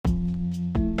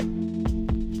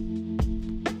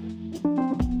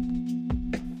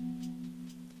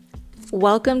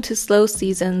Welcome to Slow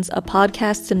Seasons, a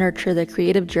podcast to nurture the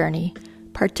creative journey,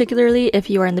 particularly if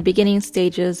you are in the beginning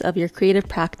stages of your creative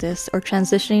practice or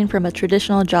transitioning from a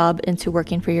traditional job into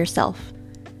working for yourself.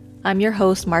 I'm your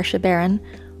host, Marcia Barron,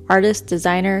 artist,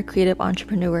 designer, creative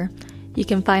entrepreneur. You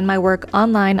can find my work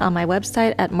online on my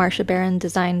website at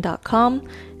marciabarrondesign.com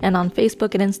and on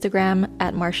Facebook and Instagram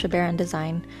at Marcia Barron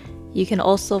Design. You can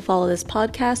also follow this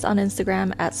podcast on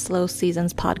Instagram at Slow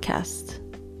Seasons Podcast.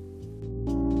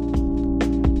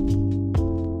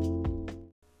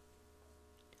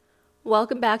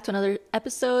 Welcome back to another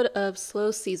episode of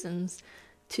Slow Seasons.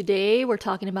 Today we're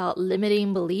talking about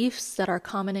limiting beliefs that are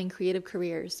common in creative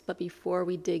careers. But before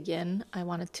we dig in, I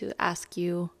wanted to ask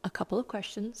you a couple of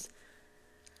questions.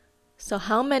 So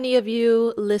how many of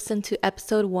you listened to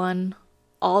episode 1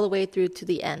 all the way through to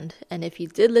the end? And if you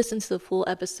did listen to the full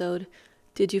episode,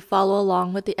 did you follow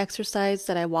along with the exercise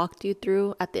that I walked you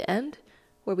through at the end,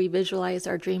 where we visualize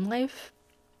our dream life?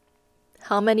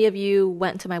 How many of you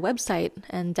went to my website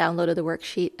and downloaded the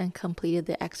worksheet and completed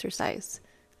the exercise?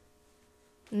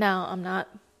 Now, I'm not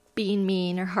being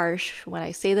mean or harsh when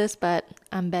I say this, but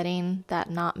I'm betting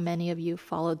that not many of you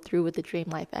followed through with the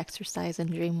Dream Life exercise in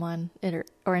Dream 1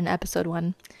 or in episode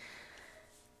 1.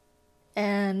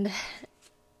 And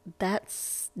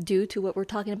that's due to what we're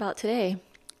talking about today.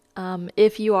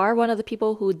 If you are one of the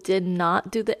people who did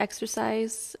not do the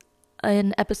exercise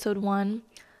in episode 1,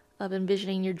 of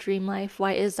envisioning your dream life,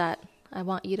 why is that? I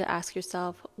want you to ask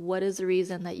yourself, what is the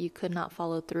reason that you could not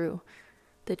follow through?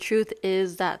 The truth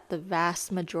is that the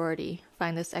vast majority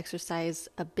find this exercise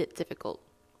a bit difficult.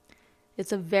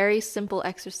 It's a very simple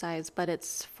exercise, but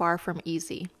it's far from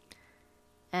easy.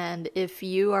 And if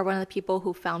you are one of the people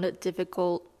who found it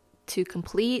difficult to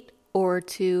complete or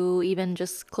to even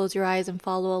just close your eyes and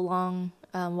follow along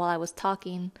while I was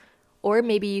talking, or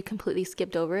maybe you completely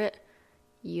skipped over it,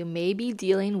 you may be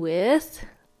dealing with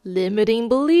limiting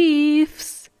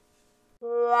beliefs.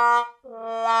 Do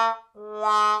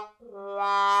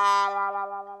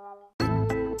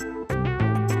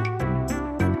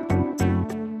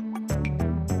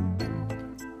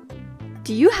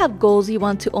you have goals you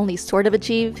want to only sort of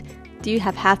achieve? Do you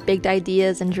have half-baked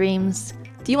ideas and dreams?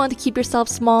 Do you want to keep yourself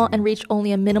small and reach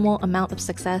only a minimal amount of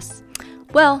success?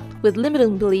 Well, with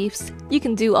limiting beliefs, you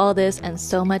can do all this and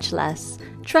so much less.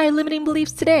 Try limiting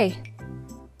beliefs today.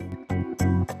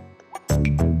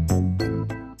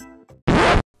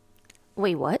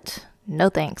 Wait, what? No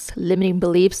thanks. Limiting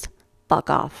beliefs,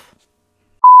 fuck off.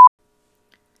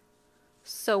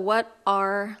 So what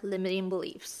are limiting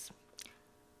beliefs?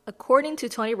 According to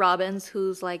Tony Robbins,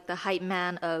 who's like the hype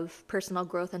man of personal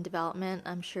growth and development,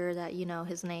 I'm sure that you know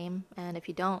his name, and if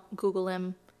you don't, Google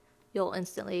him, you'll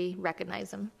instantly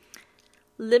recognize him.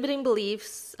 Limiting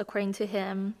beliefs, according to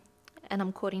him, and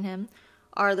I'm quoting him,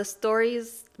 are the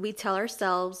stories we tell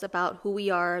ourselves about who we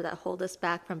are that hold us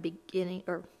back from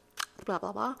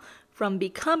from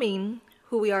becoming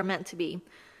who we are meant to be.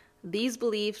 These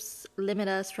beliefs limit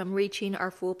us from reaching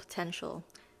our full potential.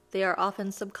 They are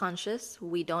often subconscious.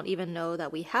 We don't even know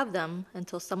that we have them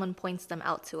until someone points them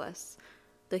out to us.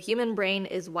 The human brain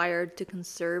is wired to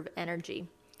conserve energy.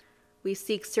 We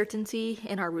seek certainty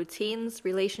in our routines,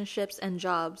 relationships, and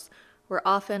jobs. We're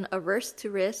often averse to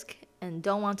risk and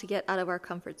don't want to get out of our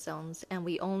comfort zones, and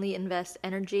we only invest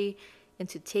energy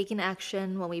into taking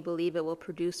action when we believe it will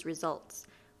produce results.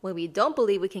 When we don't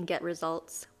believe we can get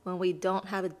results, when we don't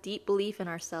have a deep belief in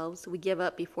ourselves, we give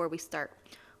up before we start.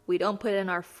 We don't put in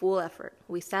our full effort.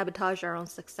 We sabotage our own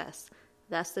success.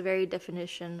 That's the very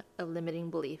definition of limiting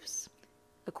beliefs,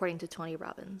 according to Tony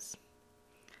Robbins.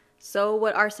 So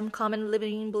what are some common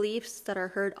limiting beliefs that are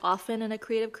heard often in a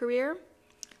creative career?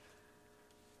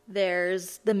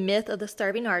 There's the myth of the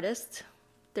starving artist.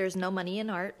 There's no money in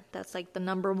art. That's like the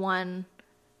number one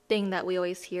thing that we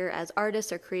always hear as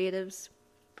artists or creatives.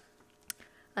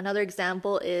 Another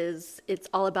example is it's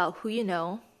all about who you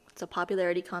know. It's a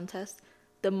popularity contest.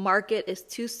 The market is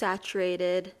too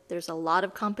saturated. There's a lot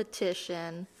of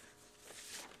competition.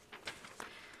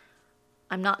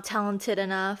 I'm not talented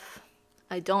enough.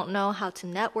 I don't know how to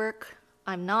network.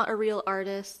 I'm not a real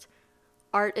artist.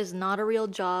 Art is not a real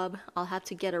job. I'll have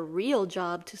to get a real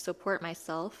job to support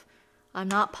myself. I'm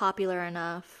not popular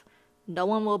enough. No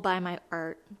one will buy my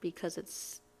art because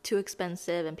it's too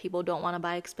expensive and people don't want to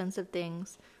buy expensive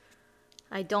things.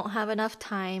 I don't have enough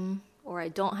time, or I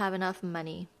don't have enough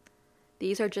money.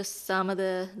 These are just some of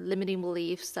the limiting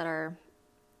beliefs that are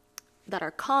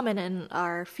common in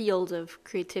our field of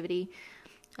creativity.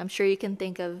 I'm sure you can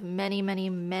think of many, many,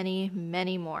 many,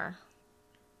 many more.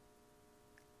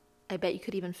 I bet you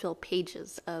could even fill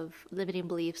pages of limiting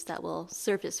beliefs that will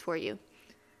surface for you.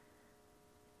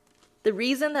 The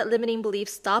reason that limiting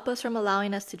beliefs stop us from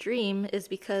allowing us to dream is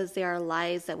because they are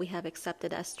lies that we have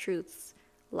accepted as truths.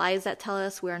 Lies that tell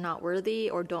us we are not worthy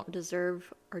or don't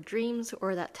deserve our dreams,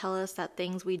 or that tell us that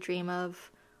things we dream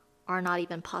of are not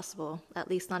even possible, at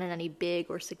least not in any big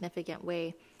or significant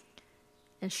way.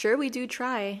 And sure, we do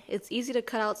try. It's easy to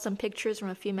cut out some pictures from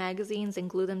a few magazines and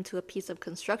glue them to a piece of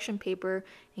construction paper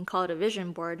and call it a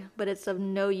vision board, but it's of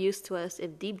no use to us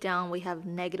if deep down we have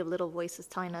negative little voices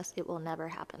telling us it will never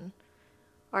happen.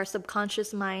 Our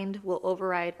subconscious mind will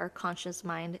override our conscious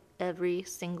mind every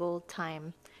single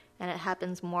time, and it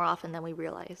happens more often than we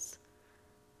realize.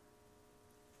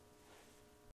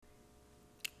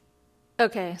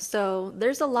 Okay, so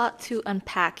there's a lot to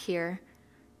unpack here.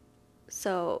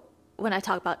 So when I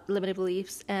talk about limited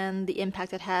beliefs and the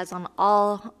impact it has on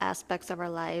all aspects of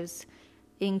our lives,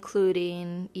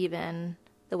 including even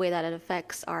the way that it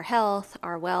affects our health,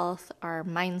 our wealth, our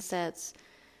mindsets,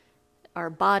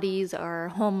 our bodies, our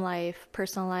home life,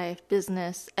 personal life,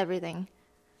 business, everything.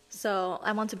 So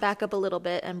I want to back up a little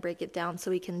bit and break it down so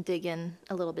we can dig in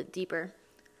a little bit deeper.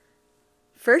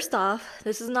 First off,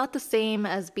 this is not the same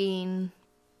as being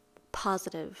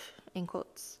positive, in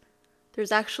quotes.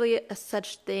 There's actually a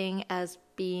such thing as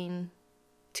being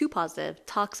too positive,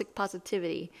 toxic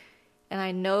positivity. And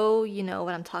I know you know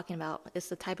what I'm talking about. It's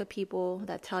the type of people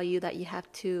that tell you that you have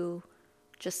to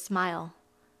just smile,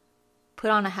 put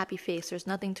on a happy face, there's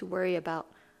nothing to worry about,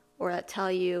 or that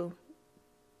tell you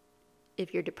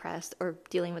if you're depressed or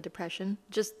dealing with depression,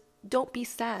 just don't be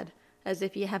sad, as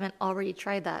if you haven't already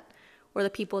tried that. Or the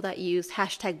people that use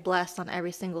 #blessed on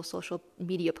every single social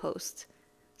media post.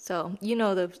 So you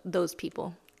know those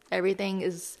people. Everything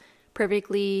is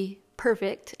perfectly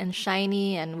perfect and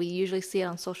shiny, and we usually see it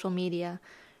on social media,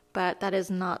 but that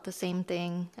is not the same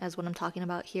thing as what I'm talking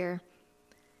about here.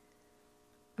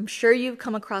 I'm sure you've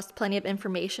come across plenty of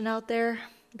information out there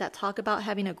that talk about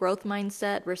having a growth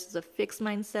mindset versus a fixed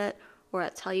mindset, or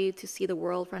that tell you to see the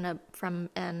world from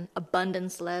an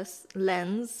abundance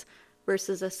lens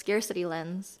versus a scarcity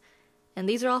lens. And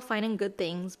these are all fine and good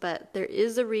things, but there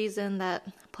is a reason that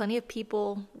plenty of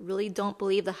people really don't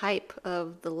believe the hype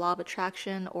of the law of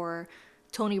attraction or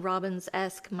Tony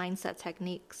Robbins-esque mindset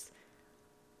techniques.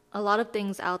 A lot of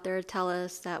things out there tell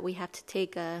us that we have to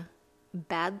take a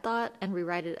bad thought and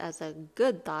rewrite it as a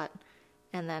good thought,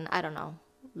 and then, I don't know,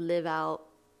 live out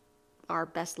our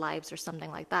best lives or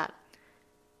something like that.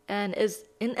 And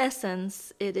in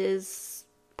essence, it is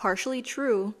partially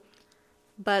true,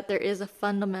 but there is a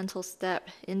fundamental step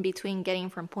in between getting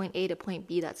from point A to point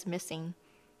B that's missing.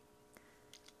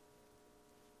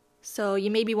 So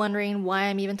you may be wondering why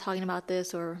I'm even talking about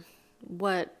this, or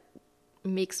what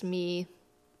makes me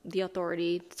the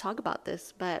authority to talk about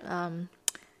this. But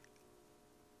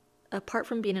apart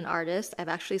from being an artist, I've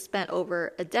actually spent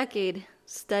over a decade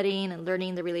studying and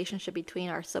learning the relationship between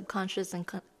our subconscious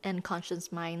and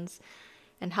conscious minds,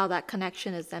 and how that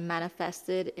connection is then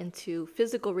manifested into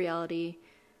physical reality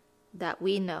that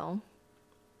we know,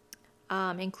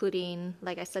 including,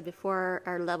 like I said before,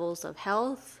 our levels of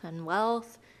health and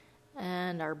wealth,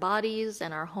 and our bodies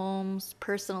and our homes,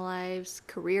 personal lives,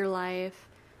 career life,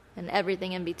 and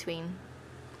everything in between.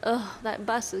 Ugh, that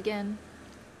bus again.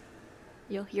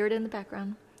 You'll hear it in the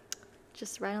background.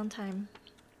 Just right on time.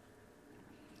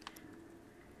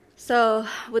 So,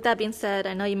 with that being said,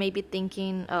 I know you may be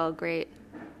thinking, oh, great.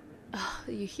 Ugh,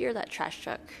 you hear that trash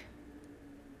truck.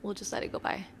 We'll just let it go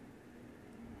by.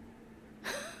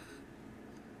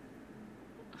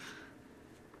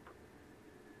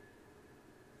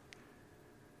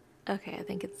 Okay, I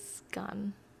think it's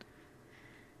gone.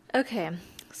 Okay,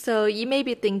 so you may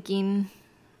be thinking,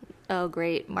 oh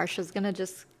great, Marsha's gonna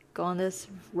just go on this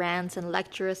rant and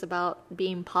lecture us about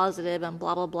being positive and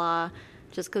blah blah blah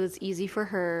just because it's easy for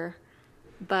her.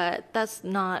 But that's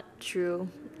not true.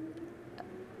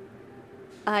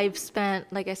 I've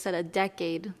spent, like I said, a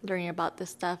decade learning about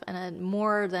this stuff, and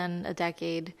more than a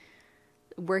decade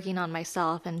working on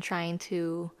myself and trying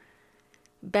to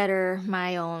better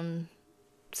my own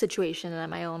situation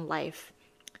and my own life.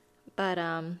 But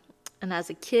and as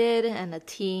a kid and a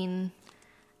teen,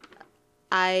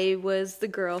 I was the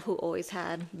girl who always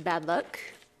had bad luck.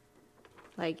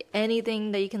 Like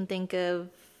anything that you can think of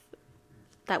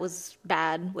that was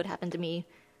bad would happen to me.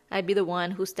 I'd be the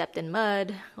one who stepped in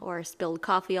mud, or spilled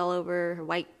coffee all over her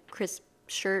white crisp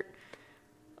shirt,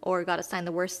 or got assigned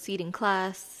the worst seat in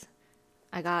class.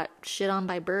 I got shit on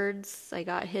by birds. I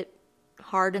got hit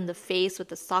hard in the face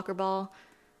with a soccer ball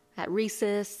at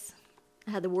recess.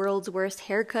 I had the world's worst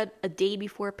haircut a day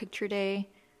before picture day.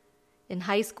 In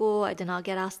high school, I did not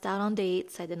get asked out on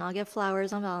dates. I did not get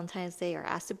flowers on Valentine's Day or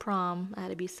asked to prom. I had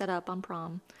to be set up on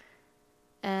prom.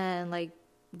 And like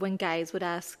when guys would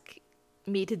ask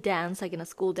me to dance, like in a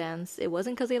school dance, it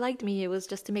wasn't because they liked me, it was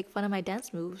just to make fun of my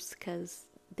dance moves because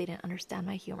they didn't understand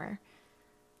my humor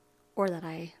or that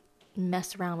I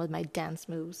messed around with my dance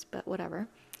moves, but whatever.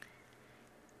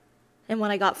 And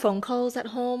when I got phone calls at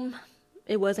home,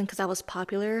 it wasn't because I was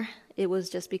popular, it was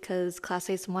just because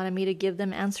classmates wanted me to give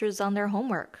them answers on their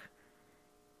homework.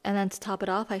 And then to top it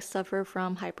off, I suffer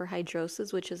from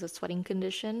hyperhidrosis, which is a sweating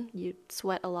condition. You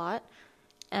sweat a lot.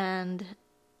 And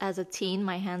as a teen,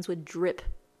 my hands would drip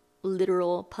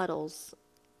literal puddles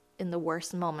in the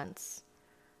worst moments.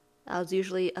 That was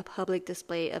usually a public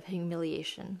display of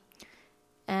humiliation.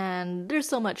 And there's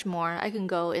so much more. I can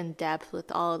go in depth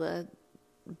with all the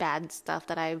bad stuff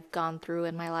that I've gone through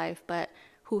in my life, but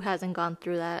who hasn't gone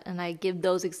through that? And I give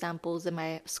those examples in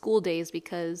my school days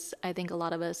because I think a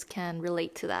lot of us can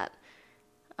relate to that.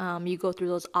 You go through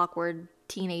those awkward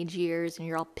teenage years and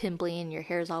you're all pimply and your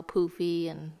hair's all poofy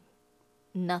and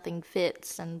nothing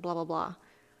fits and blah, blah, blah.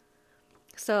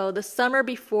 So the summer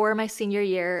before my senior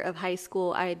year of high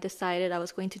school, I decided I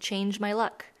was going to change my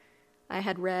luck. I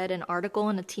had read an article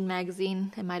in a teen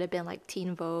magazine. It might have been like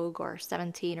Teen Vogue or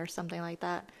 17 or something like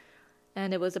that.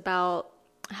 And it was about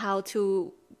how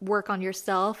to work on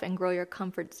yourself and grow your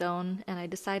comfort zone. And I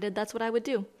decided that's what I would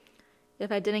do.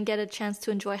 If I didn't get a chance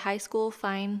to enjoy high school,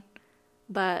 fine.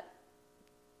 But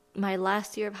my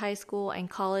last year of high school and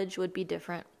college would be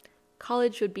different.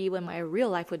 College would be when my real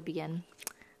life would begin.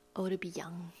 Oh, to be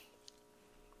young.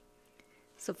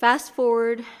 So fast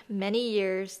forward many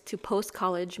years to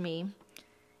post-college me.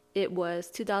 It was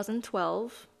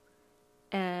 2012.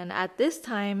 And at this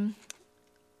time,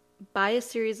 by a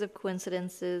series of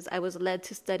coincidences, I was led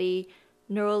to study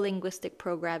Neuro-Linguistic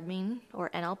Programming, or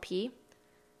NLP.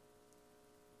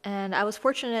 And I was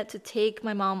fortunate to take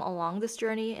my mom along this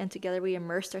journey, and together we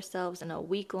immersed ourselves in a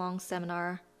week-long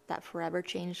seminar that forever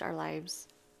changed our lives.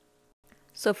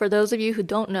 So for those of you who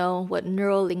don't know what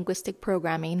Neuro-Linguistic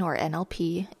Programming, or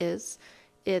NLP, is,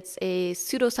 it's a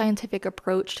pseudoscientific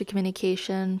approach to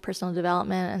communication, personal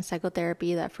development, and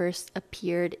psychotherapy that first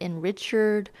appeared in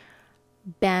Richard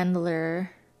Bandler.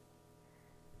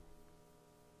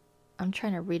 I'm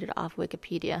trying to read it off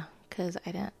Wikipedia because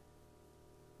I didn't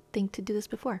think to do this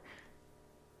before.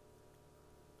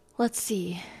 Let's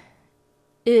see.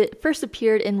 It first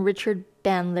appeared in Richard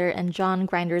Bandler and John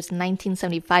Grinder's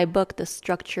 1975 book, The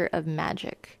Structure of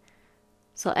Magic.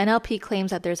 So NLP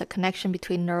claims that there's a connection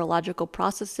between neurological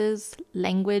processes,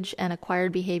 language, and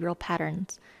acquired behavioral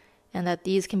patterns, and that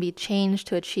these can be changed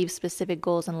to achieve specific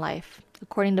goals in life.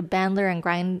 According to Bandler and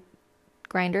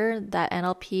Grinder, that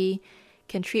NLP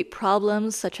can treat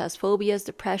problems such as phobias,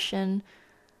 depression,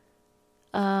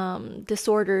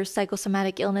 disorders,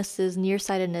 psychosomatic illnesses,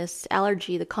 nearsightedness,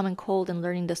 allergy, the common cold, and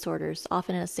learning disorders,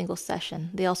 often in a single session.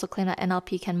 They also claim that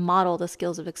NLP can model the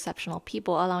skills of exceptional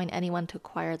people, allowing anyone to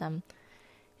acquire them.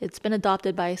 It's been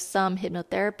adopted by some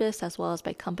hypnotherapists as well as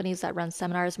by companies that run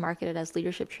seminars marketed as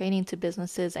leadership training to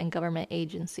businesses and government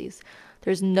agencies.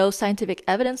 There's no scientific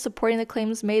evidence supporting the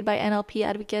claims made by NLP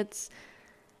advocates,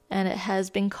 and it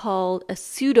has been called a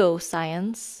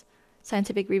pseudoscience.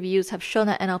 Scientific reviews have shown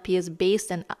that NLP is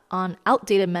based on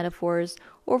outdated metaphors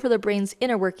or for the brain's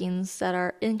inner workings that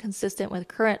are inconsistent with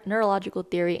current neurological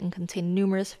theory and contain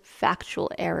numerous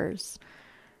factual errors.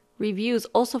 Reviews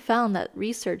also found that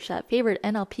research that favored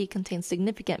NLP contained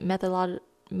significant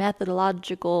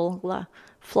methodological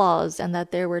flaws and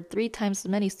that there were 3 times as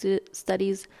many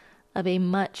studies of a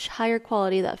much higher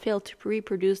quality that failed to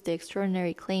reproduce the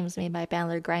extraordinary claims made by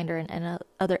Bandler, Grinder, and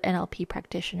other NLP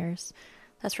practitioners.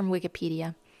 That's from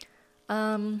Wikipedia.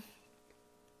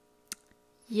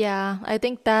 Yeah, I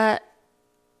think that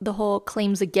the whole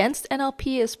claims against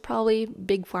NLP is probably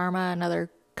Big Pharma and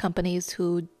other companies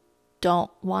who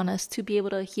don't want us to be able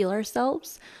to heal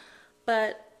ourselves.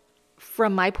 But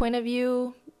from my point of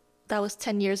view, that was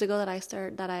 10 years ago that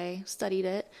I studied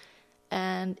it,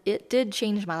 and it did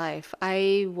change my life.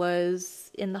 I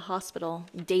was in the hospital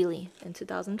daily in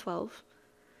 2012,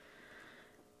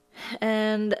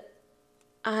 and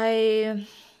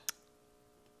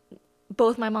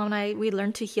both my mom and I, we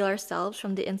learned to heal ourselves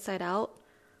from the inside out.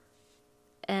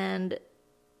 And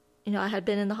I had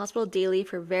been in the hospital daily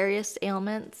for various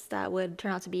ailments that would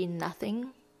turn out to be nothing,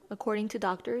 according to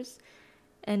doctors.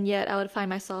 And yet I would find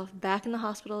myself back in the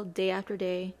hospital day after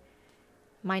day.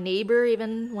 My neighbor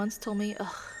even once told me,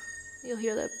 ugh, you'll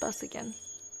hear that bus again.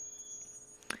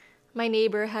 My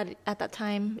neighbor had, at that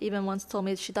time, even once told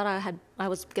me she thought I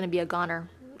was going to be a goner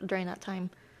during that time.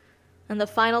 And the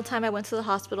final time I went to the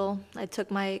hospital, I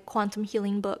took my quantum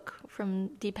healing book from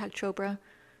Deepak Chopra.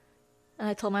 And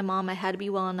I told my mom I had to be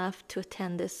well enough to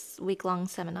attend this week-long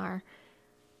seminar.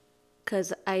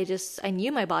 because I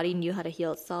knew my body knew how to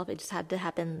heal itself. It just had to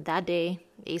happen that day,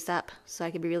 ASAP, so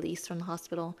I could be released from the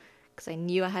hospital, because I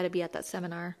knew I had to be at that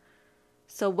seminar.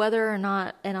 So whether or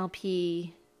not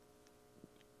NLP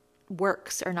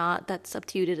works or not, that's up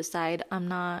to you to decide. I'm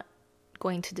not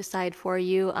going to decide for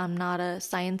you. I'm not a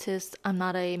scientist. I'm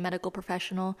not a medical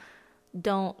professional.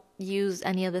 Don't use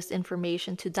any of this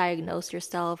information to diagnose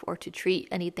yourself or to treat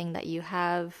anything that you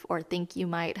have or think you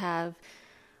might have,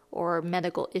 or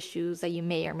medical issues that you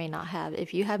may or may not have.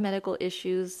 If you have medical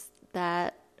issues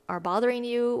that are bothering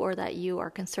you or that you are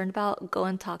concerned about, go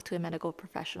and talk to a medical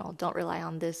professional. Don't rely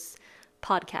on this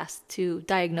podcast to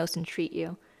diagnose and treat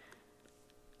you.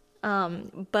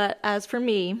 But as for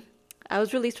me, I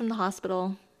was released from the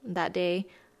hospital that day.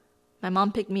 My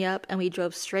mom picked me up and we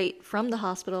drove straight from the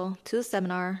hospital to the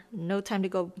seminar. No time to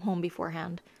go home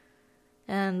beforehand.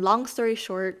 And long story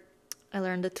short, I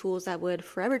learned the tools that would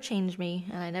forever change me,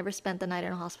 and I never spent the night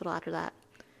in a hospital after that.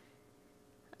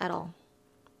 At all.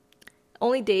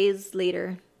 Only days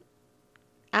later,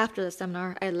 after the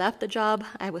seminar, I left the job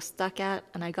I was stuck at,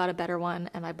 and I got a better one,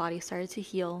 and my body started to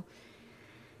heal.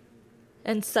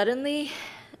 And suddenly,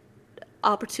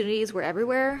 opportunities were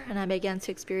everywhere, and I began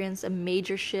to experience a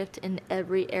major shift in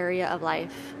every area of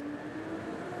life.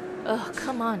 Oh,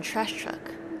 come on, trash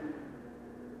truck.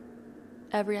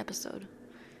 Every episode.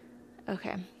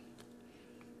 Okay.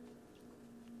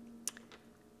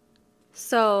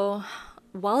 So,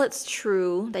 while it's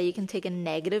true that you can take a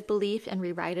negative belief and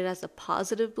rewrite it as a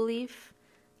positive belief,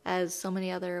 as so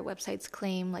many other websites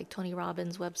claim, like Tony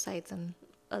Robbins websites and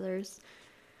others,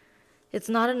 it's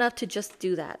not enough to just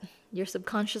do that. Your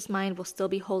subconscious mind will still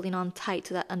be holding on tight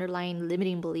to that underlying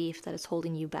limiting belief that is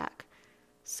holding you back.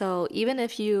 So even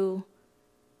if you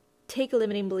take a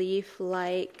limiting belief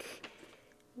like,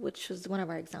 which was one of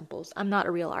our examples, I'm not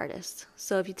a real artist.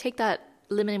 So if you take that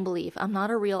limiting belief, I'm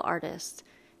not a real artist,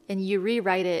 and you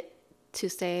rewrite it to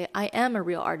say, I am a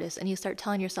real artist, and you start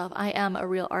telling yourself, I am a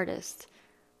real artist,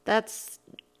 that's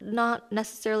not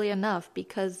necessarily enough,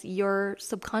 because your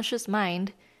subconscious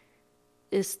mind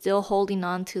is still holding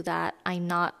on to that I'm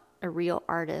not a real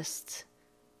artist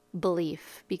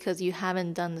belief, because you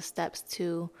haven't done the steps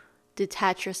to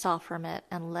detach yourself from it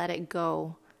and let it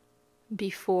go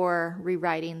before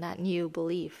rewriting that new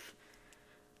belief.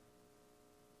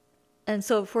 And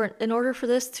so in order for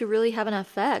this to really have an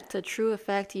effect, a true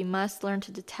effect, you must learn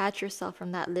to detach yourself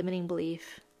from that limiting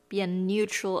belief. Be a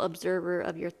neutral observer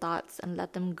of your thoughts and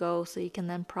let them go, so you can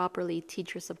then properly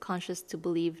teach your subconscious to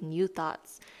believe new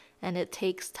thoughts. And it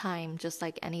takes time, just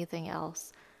like anything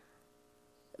else.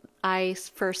 I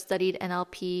first studied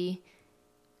NLP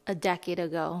a decade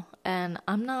ago, and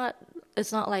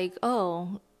it's not like,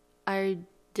 oh, I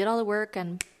did all the work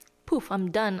and poof,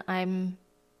 I'm done. I'm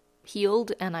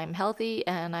healed and I'm healthy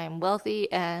and I'm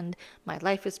wealthy and my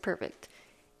life is perfect.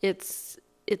 It's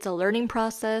a learning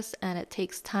process, and it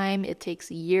takes time. It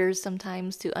takes years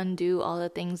sometimes to undo all the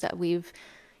things that we've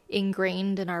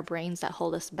ingrained in our brains that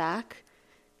hold us back.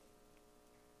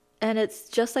 And it's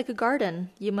just like a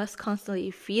garden. You must constantly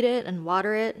feed it and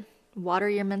water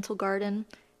your mental garden,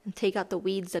 and take out the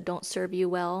weeds that don't serve you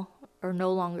well or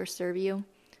no longer serve you.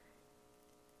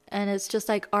 And it's just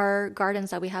like our gardens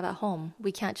that we have at home.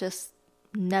 We can't just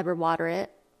never water it,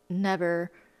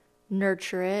 never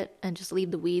nurture it, and just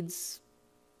leave the weeds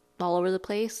all over the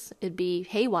place. It'd be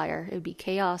haywire. It'd be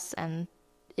chaos, and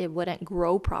it wouldn't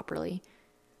grow properly.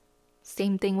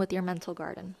 Same thing with your mental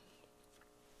garden.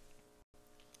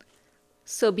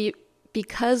 So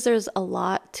because there's a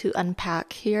lot to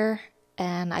unpack here,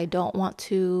 and I don't want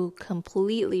to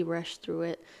completely rush through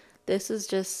it, this is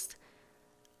just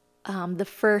the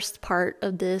first part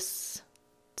of this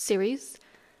series.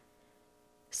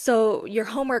 So your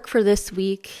homework for this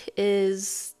week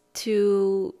is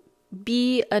to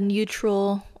be a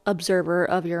neutral observer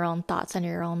of your own thoughts and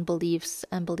your own beliefs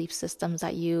and belief systems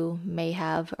that you may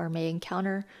have or may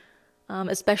encounter,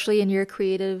 especially in your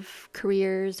creative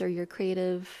careers or your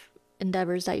creative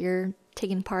endeavors that you're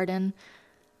taking part in.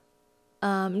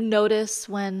 Notice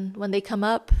when they come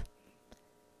up.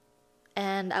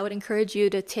 And I would encourage you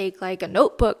to take like a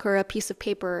notebook or a piece of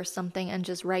paper or something and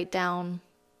just write down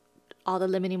all the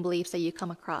limiting beliefs that you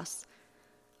come across.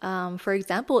 For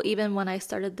example, even when I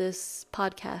started this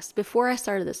podcast, before I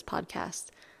started this podcast,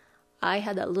 I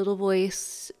had that little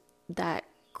voice that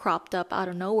cropped up out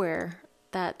of nowhere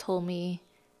that told me,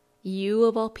 you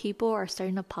of all people are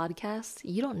starting a podcast?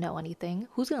 You don't know anything.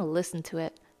 Who's going to listen to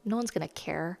it? No one's going to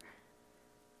care.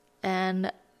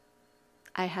 And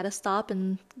I had to stop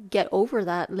and get over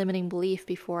that limiting belief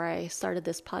before I started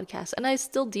this podcast. And I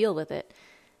still deal with it.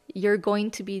 You're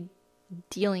going to be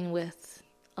dealing with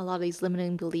a lot of these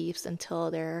limiting beliefs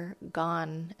until they're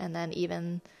gone. And then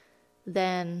even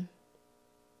then,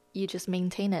 you just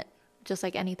maintain it, just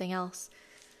like anything else.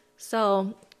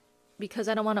 So, because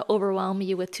I don't want to overwhelm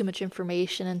you with too much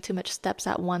information and too much steps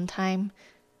at one time,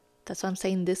 that's what I'm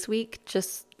saying this week.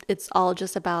 It's all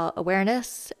just about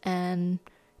awareness and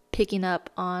picking up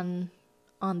on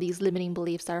these limiting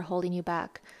beliefs that are holding you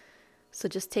back. So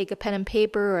just take a pen and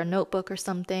paper or a notebook or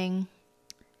something,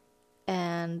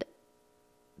 and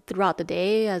throughout the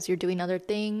day, as you're doing other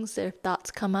things, if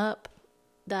thoughts come up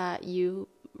that you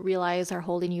realize are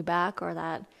holding you back, or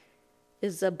that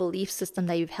is a belief system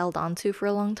that you've held on to for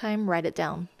a long time, write it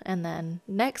down. And then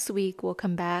next week we'll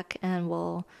come back and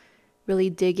we'll really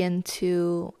dig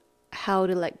into how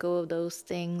to let go of those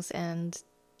things and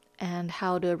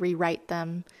how to rewrite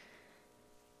them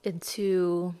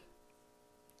into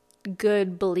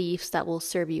good beliefs that will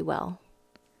serve you well.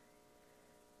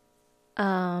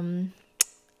 And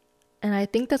I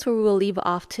think that's where we will leave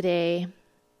off today,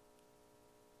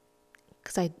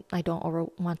 because I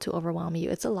don't want to overwhelm you.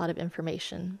 It's a lot of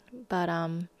information, but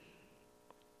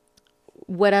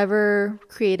whatever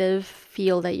creative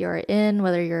field that you're in,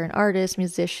 whether you're an artist,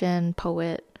 musician,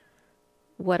 poet,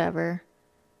 whatever,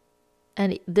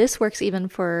 and this works even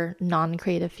for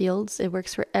non-creative fields. It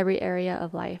works for every area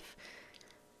of life.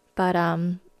 But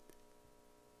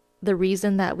the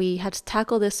reason that we had to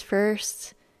tackle this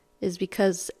first is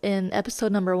because in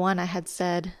episode number 1, I had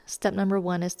said step number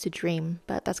 1 is to dream.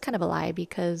 But that's kind of a lie,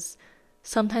 because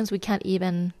sometimes we can't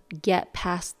even get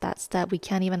past that step. We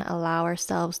can't even allow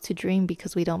ourselves to dream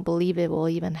because we don't believe it will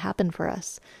even happen for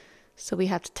us. So we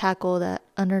have to tackle that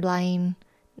underlying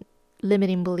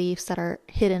limiting beliefs that are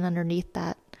hidden underneath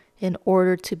that in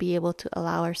order to be able to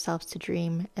allow ourselves to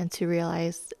dream and to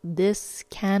realize this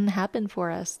can happen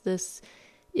for us. This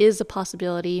is a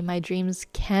possibility. My dreams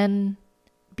can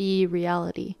be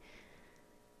reality.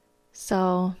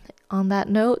 So on that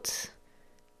note,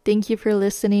 thank you for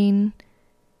listening.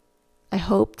 I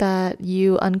hope that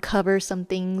you uncover some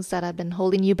things that have been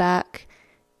holding you back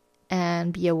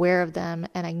and be aware of them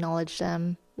and acknowledge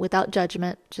them without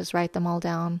judgment. Just write them all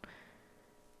down.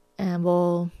 And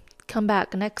we'll come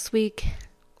back next week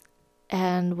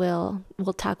and we'll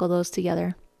tackle those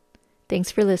together. Thanks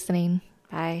for listening.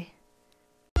 Bye.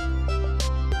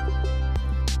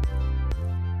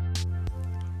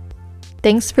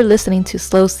 Thanks for listening to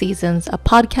Slow Seasons, a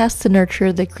podcast to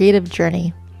nurture the creative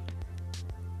journey.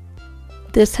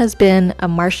 This has been a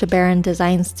Marsha Barron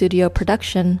Design Studio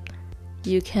production.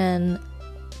 You can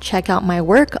check out my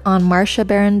work on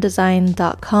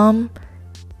marshabarrondesign.com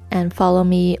and follow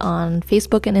me on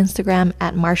Facebook and Instagram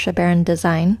at Marsha Barron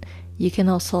Design. You can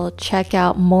also check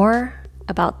out more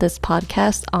about this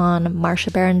podcast on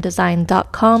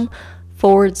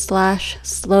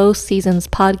marshabarrondesign.com/Slow Seasons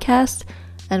Podcast,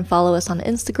 and follow us on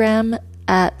Instagram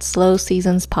at Slow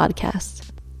Seasons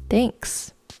Podcast.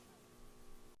 Thanks.